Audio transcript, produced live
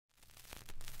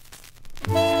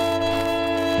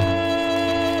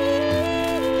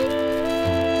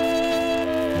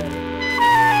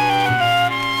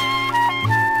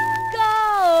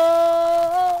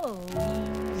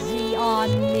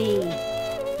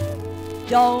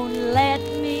Don't let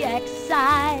me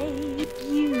excite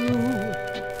you.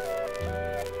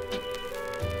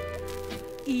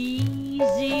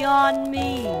 Easy on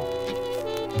me,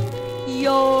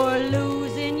 you're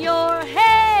losing your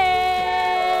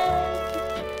head.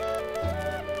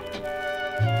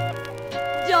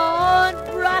 Don't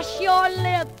brush your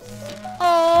lips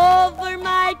over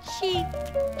my cheek,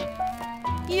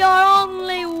 you're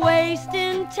only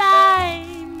wasting time.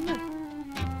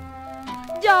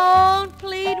 Don't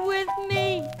plead with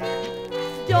me,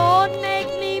 don't make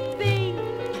me be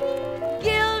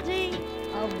guilty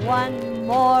of one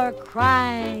more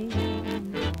crime.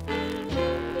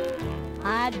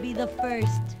 I'd be the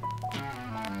first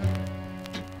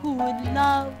who would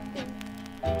love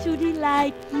to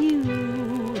delight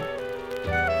you,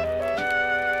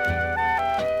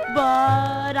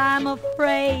 but I'm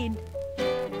afraid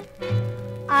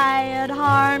I'd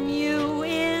harm you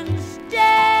instead.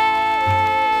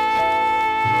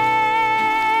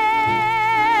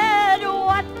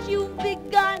 What you've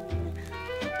begun,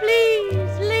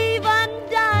 please leave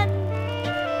undone.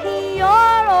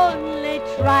 You're only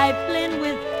trifling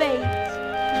with fate.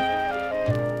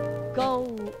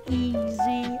 Go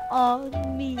easy on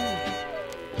me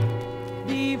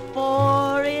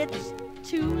before it's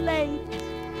too late.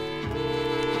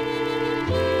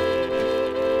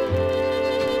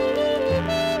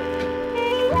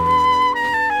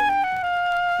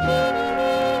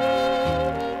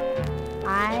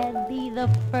 I'd be the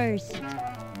first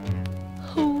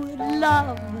who would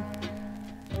love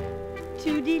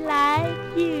to delight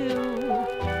you,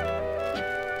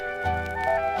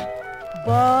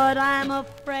 but I'm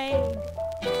afraid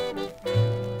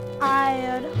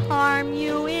I'd harm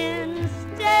you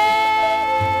instead.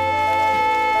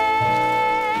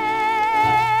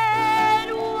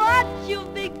 What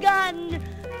you've begun,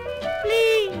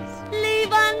 please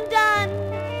leave undone.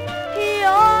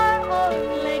 You're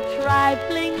only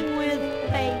trifling with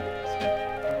fate.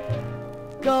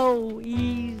 Go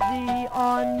easy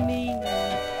on me